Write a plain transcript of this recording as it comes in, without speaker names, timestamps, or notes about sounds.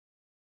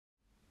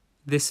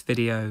This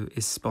video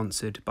is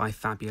sponsored by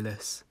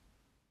Fabulous.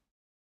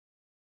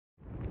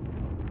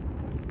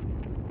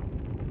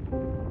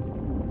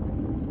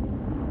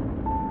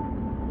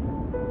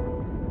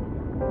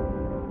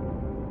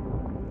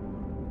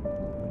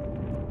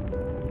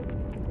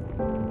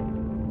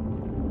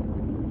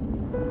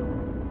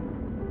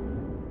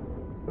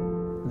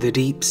 The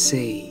deep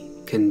sea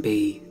can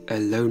be a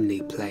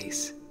lonely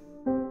place.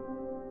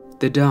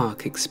 The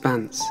dark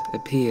expanse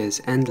appears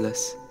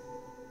endless,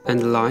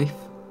 and life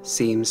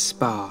seems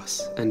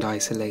sparse and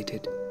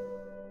isolated.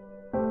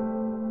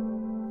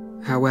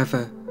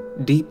 However,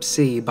 deep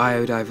sea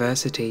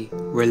biodiversity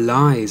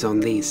relies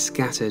on these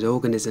scattered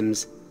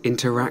organisms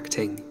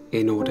interacting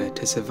in order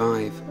to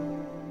survive.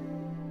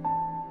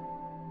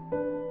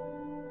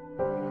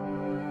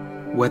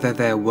 Whether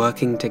they're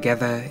working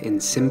together in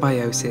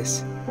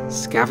symbiosis,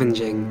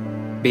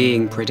 scavenging,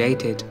 being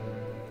predated,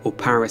 or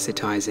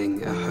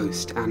parasitising a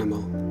host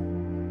animal.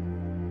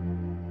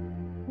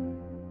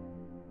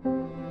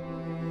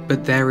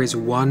 But there is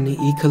one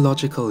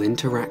ecological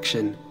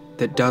interaction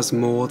that does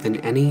more than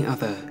any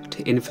other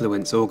to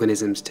influence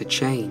organisms to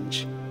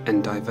change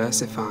and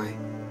diversify,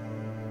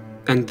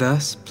 and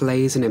thus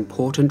plays an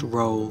important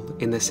role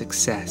in the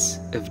success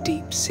of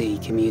deep sea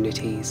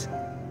communities.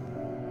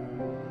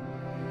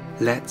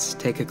 Let's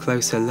take a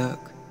closer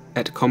look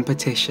at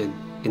competition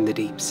in the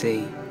deep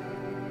sea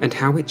and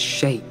how it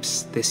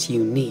shapes this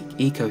unique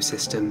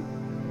ecosystem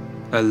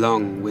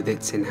along with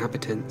its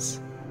inhabitants.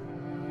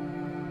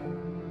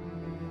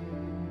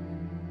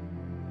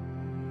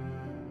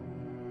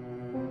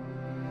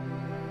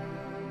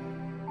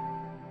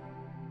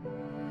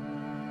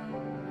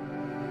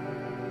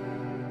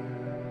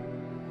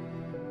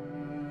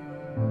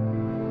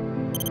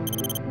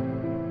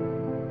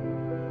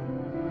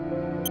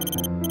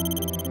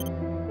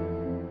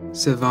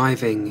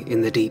 Surviving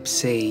in the deep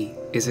sea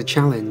is a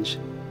challenge.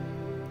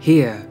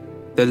 Here,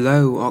 the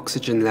low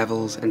oxygen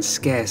levels and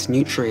scarce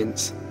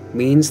nutrients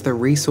means the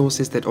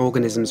resources that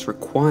organisms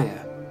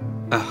require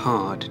are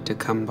hard to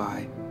come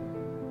by.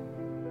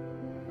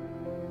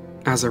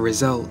 As a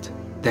result,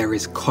 there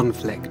is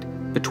conflict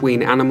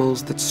between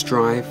animals that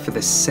strive for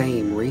the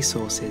same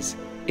resources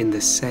in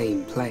the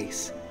same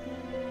place.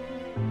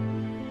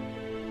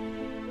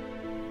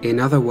 In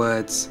other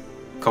words,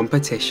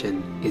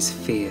 competition is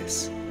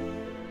fierce.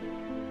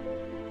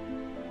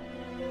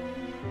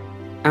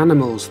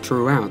 Animals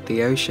throughout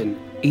the ocean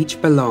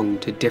each belong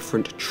to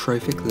different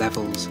trophic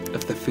levels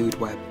of the food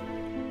web.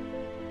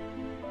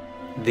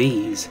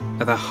 These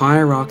are the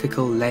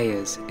hierarchical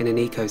layers in an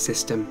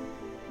ecosystem,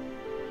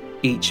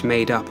 each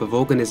made up of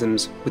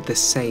organisms with the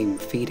same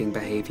feeding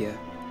behaviour,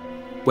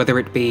 whether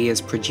it be as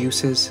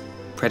producers,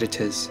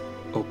 predators,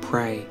 or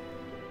prey.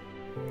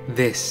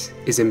 This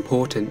is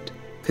important,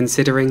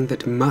 considering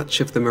that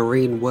much of the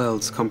marine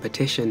world's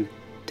competition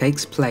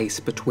takes place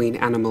between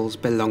animals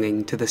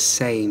belonging to the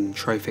same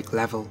trophic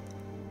level.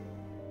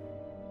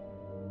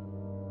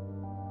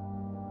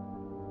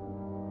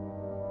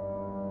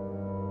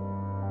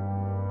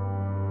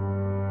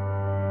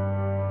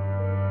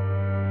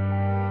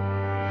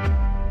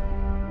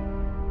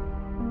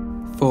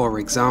 For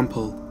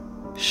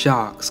example,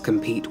 sharks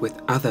compete with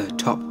other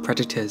top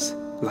predators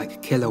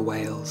like killer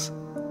whales,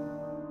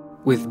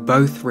 with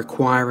both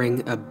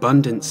requiring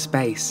abundant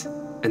space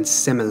and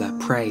similar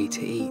prey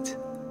to eat.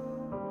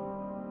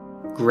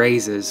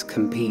 Grazers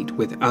compete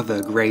with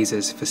other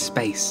grazers for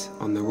space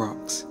on the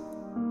rocks.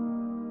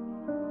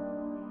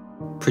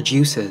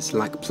 Producers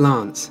like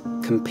plants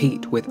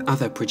compete with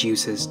other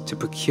producers to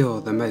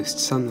procure the most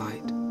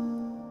sunlight.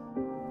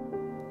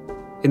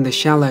 In the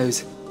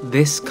shallows,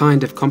 this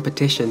kind of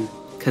competition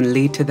can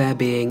lead to there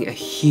being a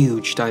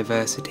huge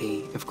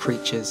diversity of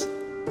creatures,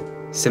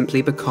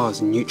 simply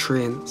because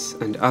nutrients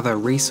and other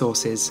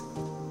resources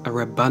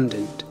are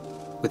abundant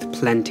with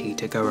plenty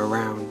to go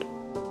around.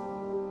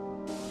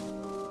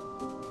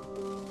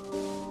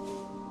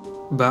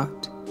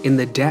 But in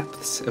the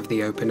depths of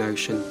the open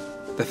ocean,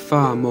 the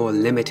far more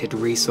limited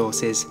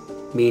resources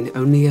mean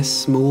only a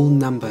small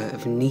number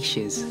of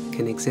niches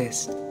can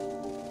exist.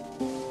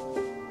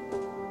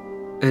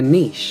 A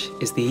niche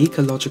is the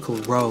ecological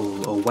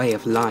role or way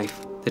of life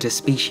that a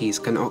species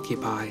can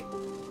occupy.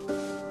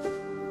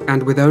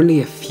 And with only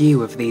a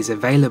few of these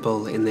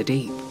available in the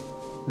deep,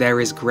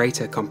 there is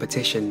greater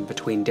competition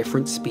between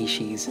different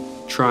species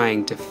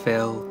trying to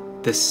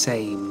fill the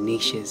same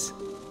niches.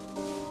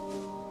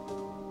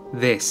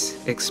 This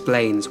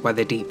explains why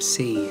the deep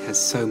sea has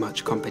so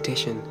much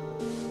competition,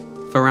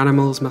 for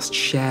animals must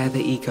share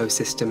the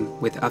ecosystem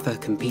with other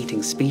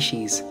competing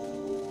species,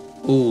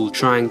 all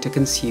trying to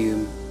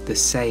consume the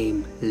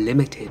same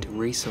limited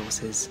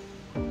resources.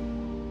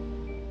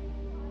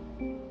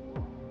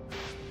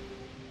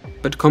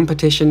 But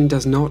competition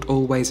does not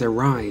always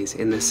arise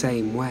in the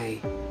same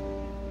way.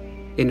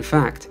 In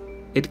fact,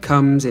 it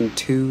comes in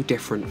two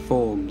different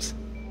forms.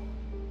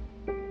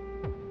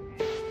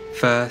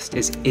 First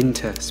is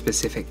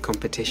interspecific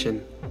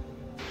competition,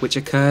 which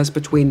occurs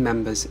between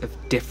members of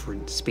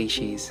different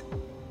species.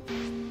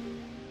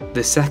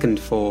 The second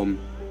form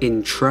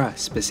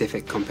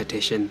Intra-specific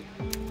competition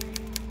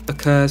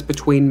occurs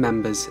between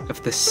members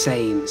of the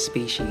same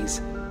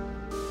species.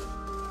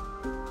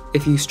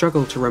 If you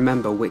struggle to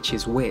remember which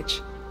is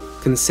which,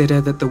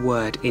 consider that the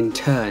word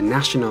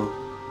international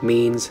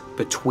means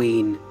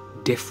between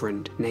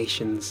different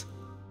nations.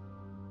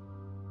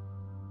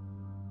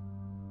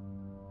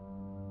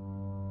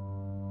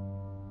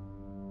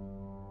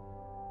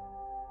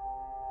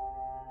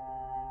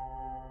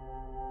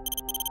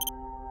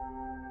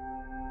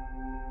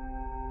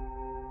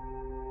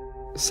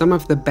 Some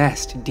of the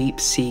best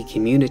deep-sea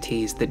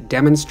communities that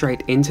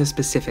demonstrate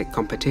interspecific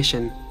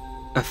competition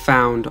are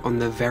found on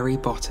the very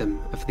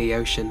bottom of the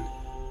ocean.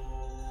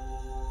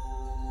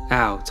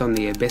 Out on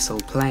the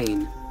abyssal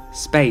plain,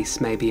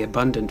 space may be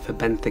abundant for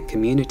benthic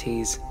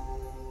communities,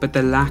 but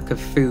the lack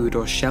of food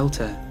or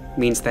shelter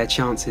means their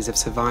chances of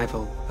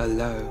survival are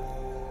low.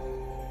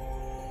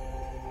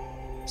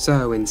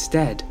 So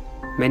instead,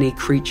 many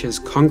creatures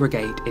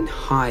congregate in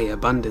high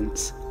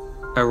abundance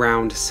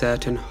around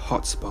certain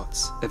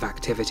hotspots of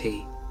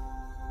activity.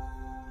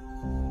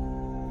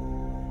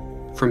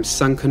 From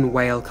sunken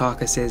whale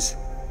carcasses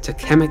to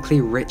chemically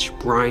rich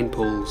brine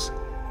pools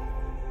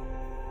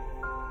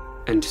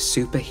and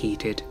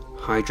superheated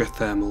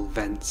hydrothermal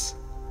vents.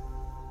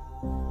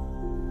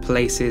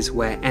 Places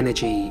where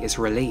energy is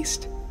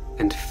released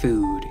and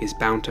food is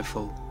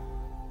bountiful.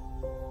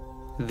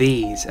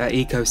 These are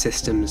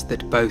ecosystems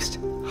that boast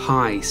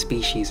high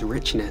species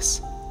richness,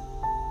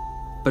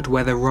 but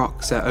where the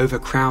rocks are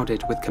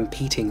overcrowded with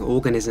competing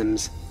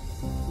organisms,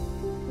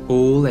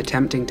 all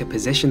attempting to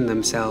position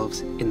themselves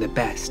in the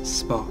best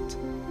spot,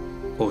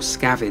 or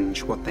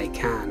scavenge what they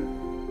can.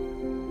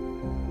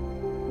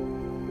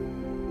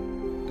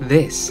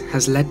 This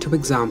has led to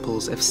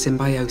examples of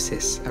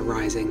symbiosis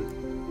arising,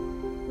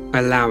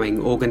 allowing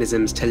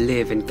organisms to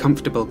live in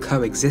comfortable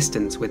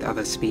coexistence with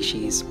other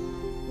species,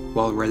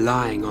 while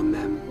relying on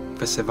them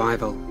for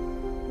survival.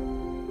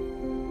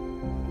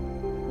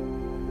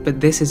 But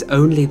this is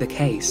only the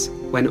case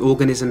when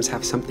organisms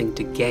have something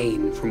to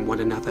gain from one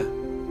another.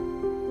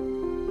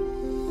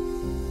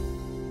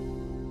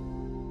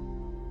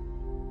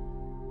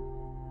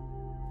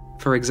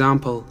 For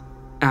example,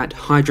 at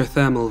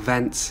hydrothermal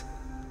vents,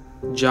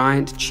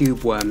 giant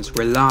tube worms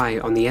rely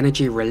on the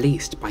energy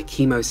released by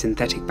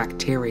chemosynthetic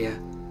bacteria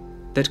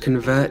that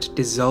convert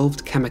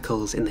dissolved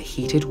chemicals in the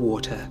heated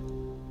water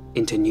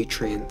into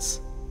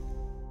nutrients.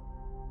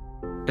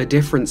 A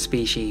different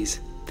species,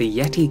 the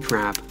yeti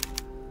crab,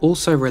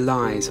 also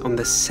relies on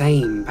the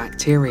same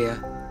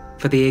bacteria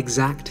for the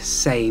exact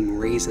same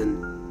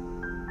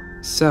reason.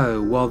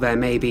 So, while there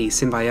may be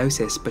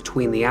symbiosis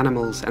between the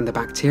animals and the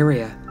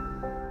bacteria,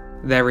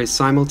 there is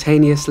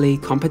simultaneously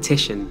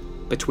competition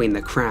between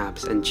the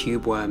crabs and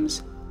tube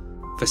worms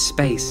for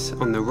space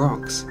on the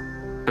rocks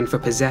and for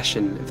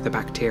possession of the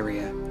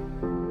bacteria.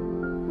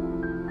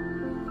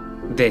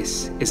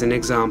 This is an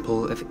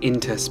example of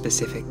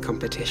interspecific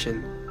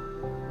competition.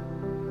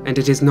 And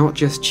it is not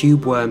just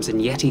tube worms and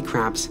yeti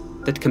crabs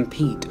that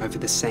compete over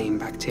the same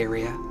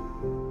bacteria.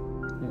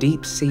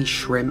 Deep-sea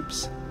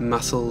shrimps,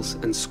 mussels,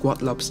 and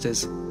squat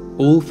lobsters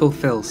all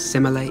fulfill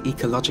similar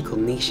ecological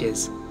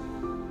niches,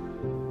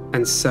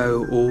 and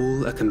so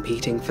all are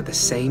competing for the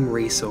same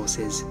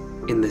resources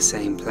in the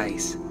same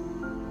place.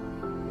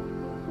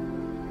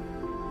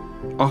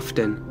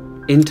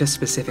 Often,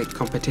 interspecific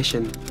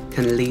competition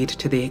can lead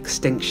to the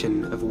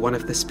extinction of one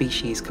of the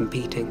species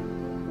competing.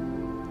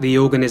 The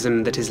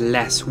organism that is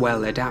less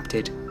well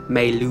adapted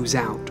may lose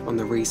out on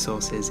the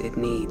resources it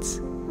needs,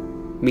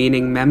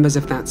 meaning members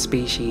of that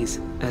species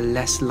are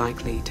less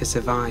likely to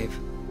survive.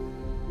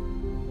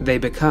 They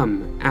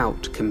become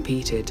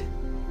out-competed.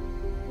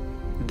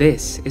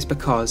 This is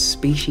because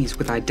species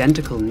with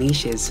identical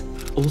niches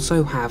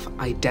also have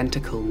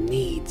identical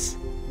needs.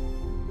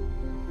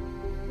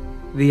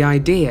 The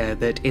idea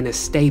that in a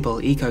stable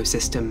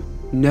ecosystem,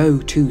 no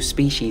two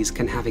species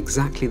can have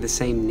exactly the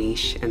same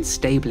niche and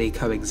stably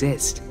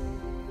coexist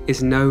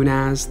is known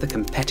as the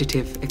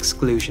competitive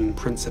exclusion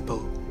principle.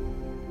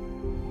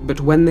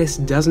 But when this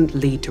doesn't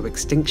lead to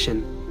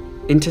extinction,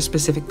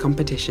 interspecific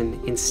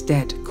competition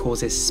instead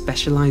causes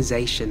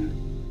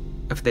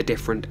specialization of the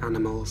different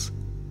animals.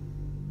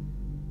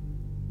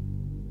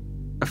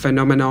 A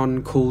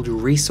phenomenon called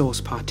resource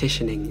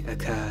partitioning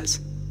occurs,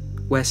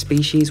 where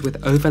species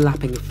with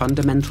overlapping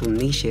fundamental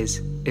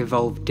niches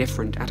evolve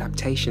different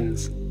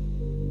adaptations.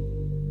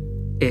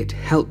 It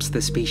helps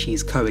the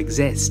species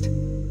coexist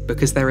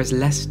because there is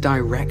less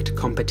direct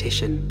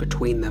competition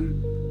between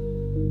them.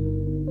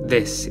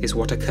 This is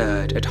what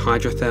occurred at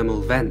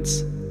hydrothermal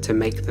vents to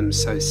make them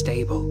so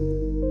stable.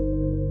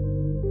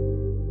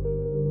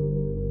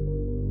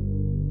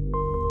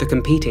 The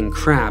competing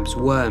crabs,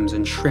 worms,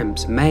 and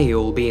shrimps may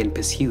all be in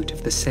pursuit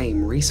of the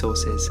same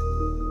resources,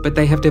 but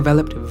they have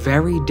developed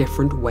very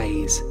different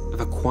ways of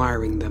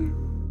acquiring them.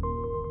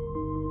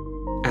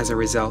 As a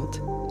result,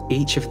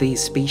 each of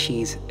these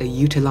species are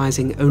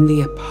utilizing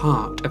only a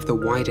part of the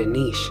wider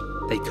niche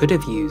they could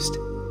have used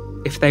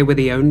if they were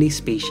the only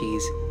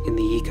species in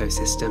the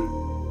ecosystem.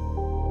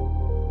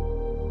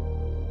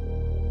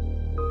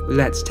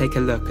 Let's take a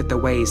look at the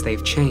ways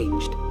they've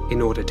changed in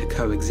order to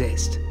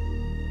coexist.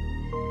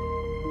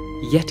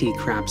 Yeti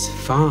crabs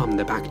farm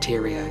the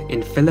bacteria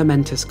in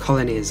filamentous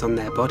colonies on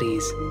their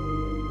bodies,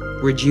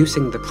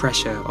 reducing the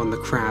pressure on the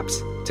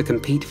crabs to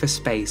compete for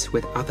space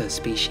with other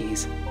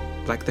species,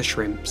 like the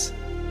shrimps.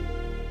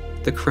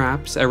 The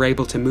crabs are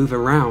able to move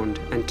around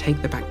and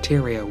take the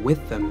bacteria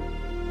with them.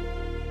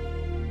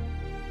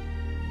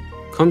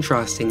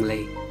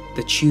 Contrastingly,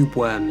 the tube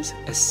worms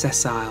are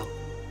sessile,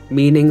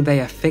 meaning they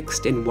are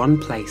fixed in one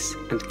place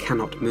and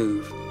cannot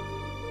move.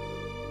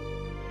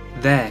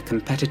 Their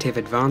competitive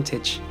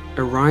advantage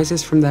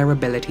arises from their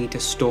ability to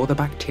store the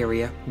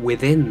bacteria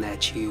within their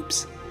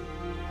tubes,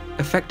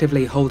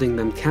 effectively holding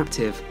them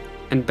captive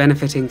and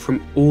benefiting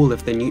from all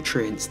of the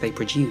nutrients they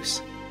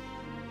produce.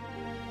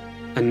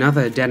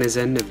 Another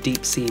denizen of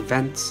deep-sea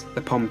vents,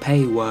 the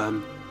Pompeii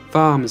worm,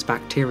 farms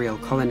bacterial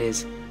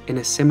colonies in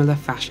a similar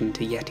fashion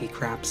to Yeti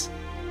crabs.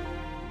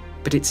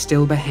 But it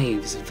still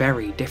behaves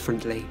very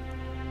differently.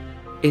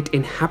 It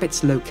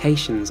inhabits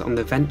locations on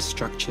the vent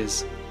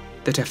structures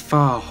that are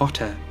far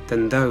hotter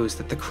than those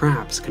that the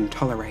crabs can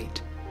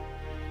tolerate.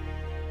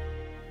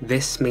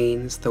 This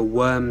means the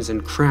worms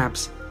and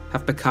crabs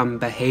have become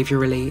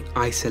behaviorally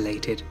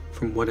isolated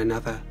from one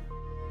another.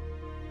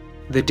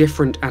 The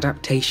different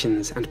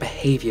adaptations and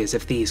behaviors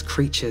of these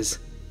creatures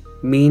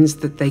means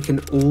that they can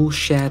all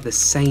share the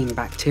same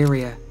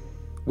bacteria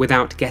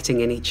without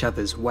getting in each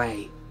other's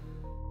way.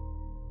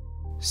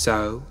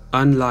 So,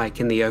 unlike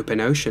in the open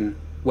ocean,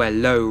 where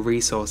low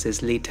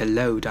resources lead to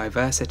low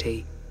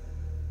diversity,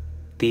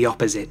 the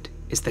opposite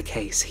is the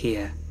case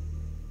here,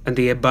 and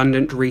the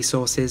abundant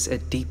resources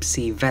at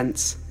deep-sea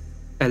vents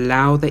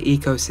allow the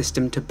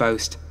ecosystem to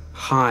boast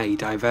high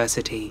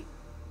diversity,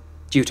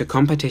 due to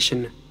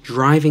competition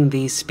driving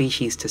these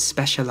species to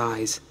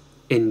specialize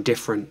in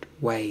different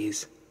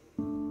ways.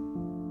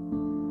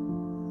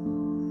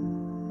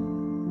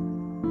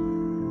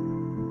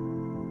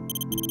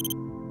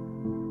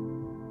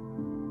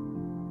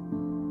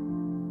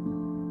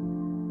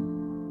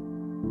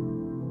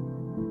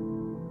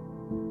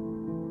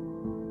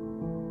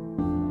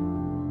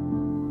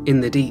 In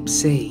the deep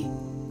sea,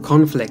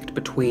 conflict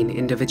between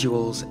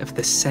individuals of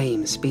the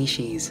same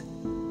species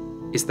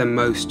is the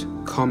most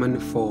common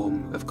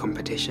form of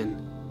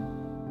competition.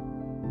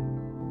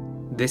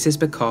 This is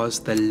because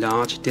the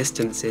large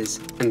distances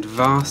and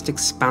vast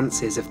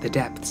expanses of the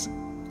depths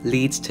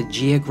leads to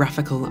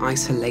geographical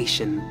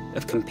isolation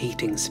of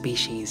competing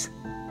species,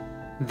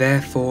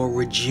 therefore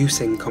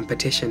reducing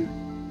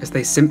competition as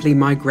they simply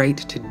migrate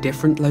to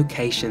different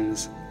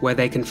locations where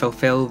they can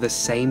fulfill the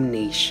same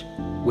niche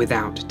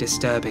without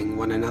disturbing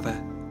one another.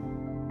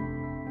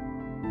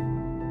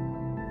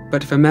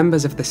 But for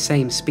members of the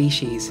same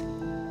species,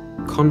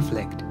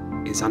 conflict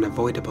is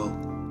unavoidable.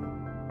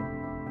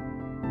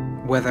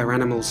 Whether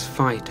animals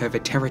fight over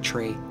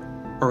territory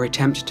or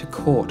attempt to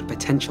court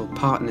potential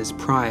partners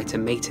prior to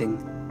mating,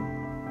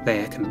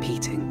 they are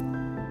competing.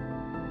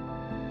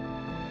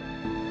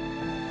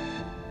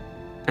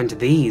 And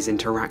these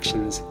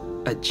interactions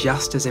are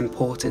just as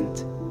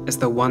important as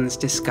the ones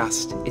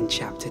discussed in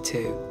Chapter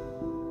 2.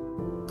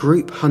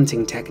 Group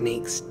hunting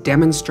techniques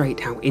demonstrate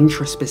how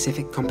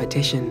intraspecific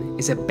competition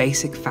is a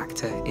basic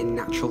factor in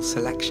natural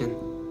selection.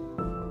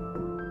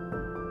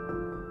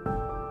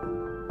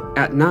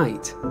 At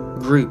night,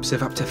 groups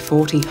of up to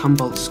 40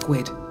 Humboldt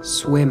squid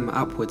swim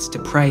upwards to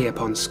prey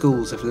upon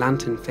schools of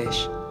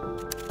lanternfish.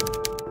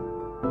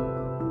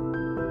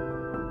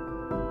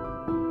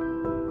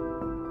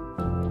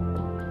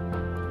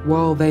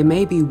 While they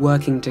may be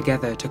working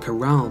together to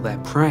corral their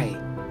prey,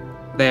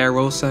 they are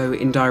also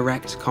in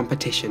direct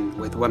competition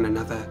with one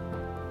another.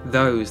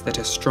 Those that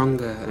are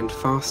stronger and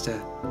faster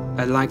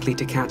are likely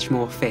to catch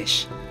more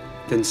fish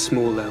than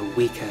smaller,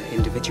 weaker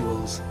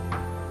individuals.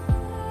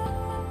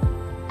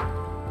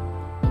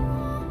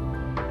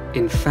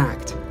 In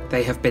fact,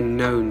 they have been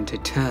known to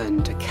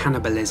turn to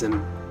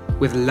cannibalism,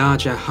 with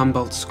larger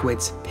Humboldt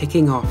squids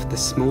picking off the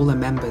smaller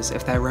members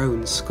of their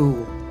own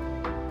school.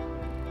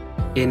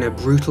 In a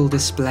brutal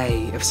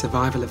display of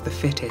survival of the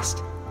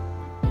fittest,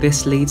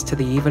 this leads to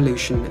the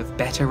evolution of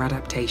better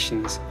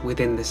adaptations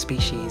within the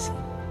species,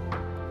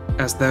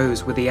 as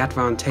those with the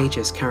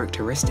advantageous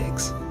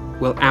characteristics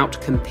will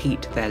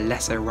outcompete their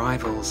lesser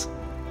rivals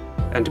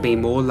and be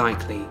more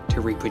likely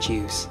to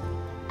reproduce.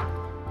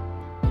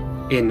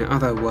 In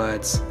other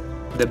words,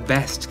 the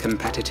best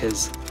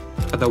competitors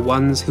are the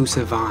ones who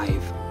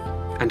survive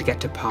and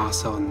get to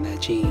pass on their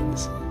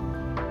genes.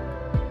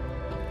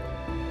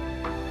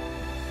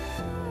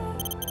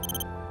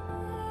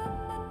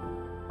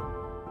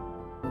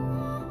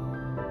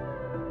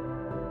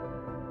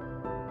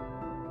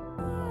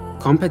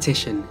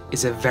 Competition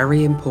is a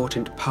very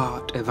important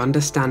part of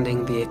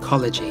understanding the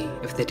ecology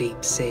of the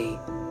deep sea.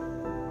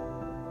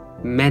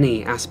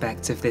 Many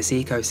aspects of this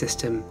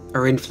ecosystem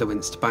are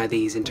influenced by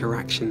these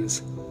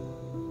interactions.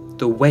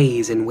 The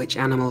ways in which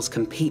animals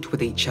compete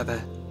with each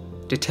other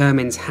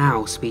determines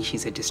how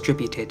species are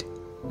distributed,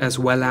 as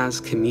well as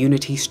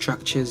community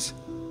structures,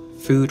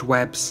 food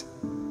webs,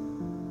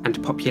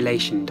 and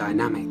population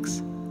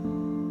dynamics.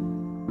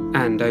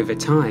 And over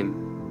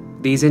time,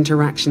 these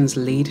interactions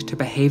lead to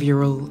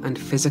behavioral and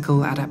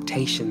physical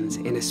adaptations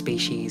in a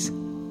species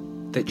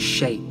that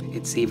shape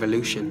its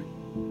evolution.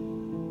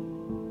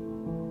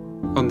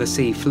 On the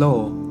sea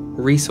floor,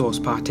 resource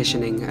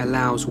partitioning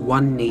allows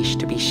one niche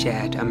to be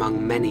shared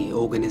among many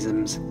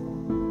organisms.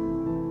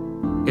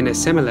 In a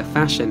similar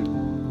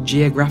fashion,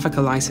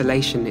 geographical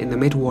isolation in the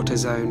midwater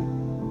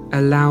zone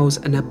allows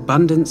an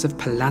abundance of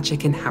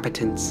pelagic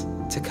inhabitants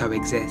to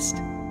coexist.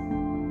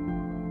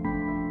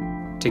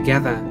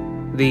 Together,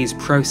 these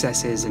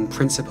processes and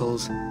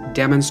principles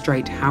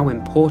demonstrate how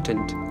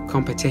important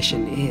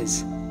competition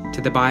is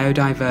to the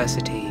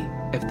biodiversity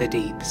of the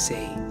deep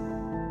sea.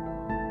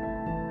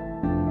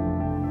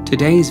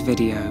 Today's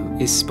video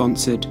is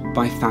sponsored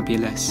by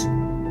Fabulous,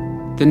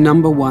 the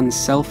 #1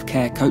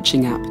 self-care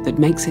coaching app that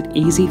makes it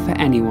easy for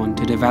anyone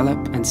to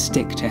develop and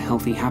stick to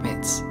healthy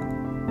habits.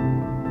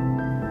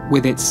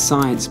 With its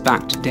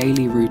science-backed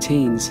daily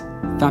routines,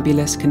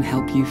 Fabulous can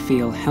help you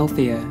feel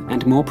healthier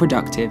and more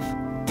productive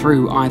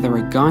through either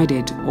a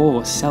guided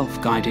or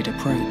self-guided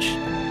approach.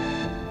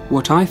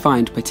 What I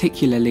find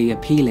particularly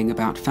appealing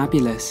about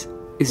Fabulous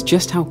is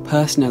just how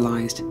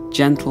personalized,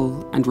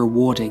 gentle, and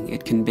rewarding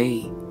it can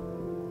be.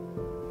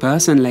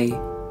 Personally,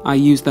 I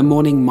use the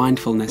morning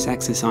mindfulness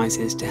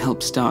exercises to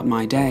help start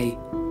my day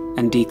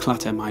and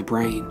declutter my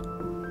brain.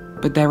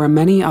 But there are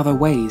many other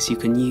ways you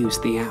can use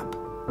the app.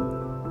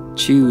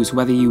 Choose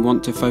whether you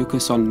want to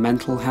focus on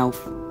mental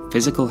health,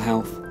 physical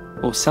health,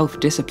 or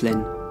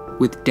self-discipline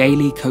with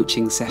daily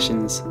coaching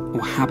sessions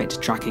or habit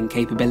tracking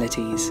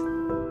capabilities.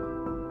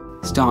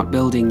 Start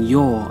building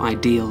your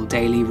ideal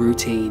daily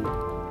routine.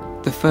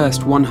 The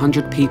first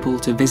 100 people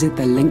to visit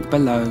the link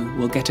below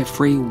will get a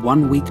free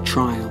 1-week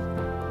trial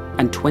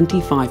and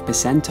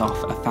 25%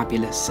 off a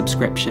Fabulous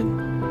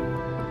subscription.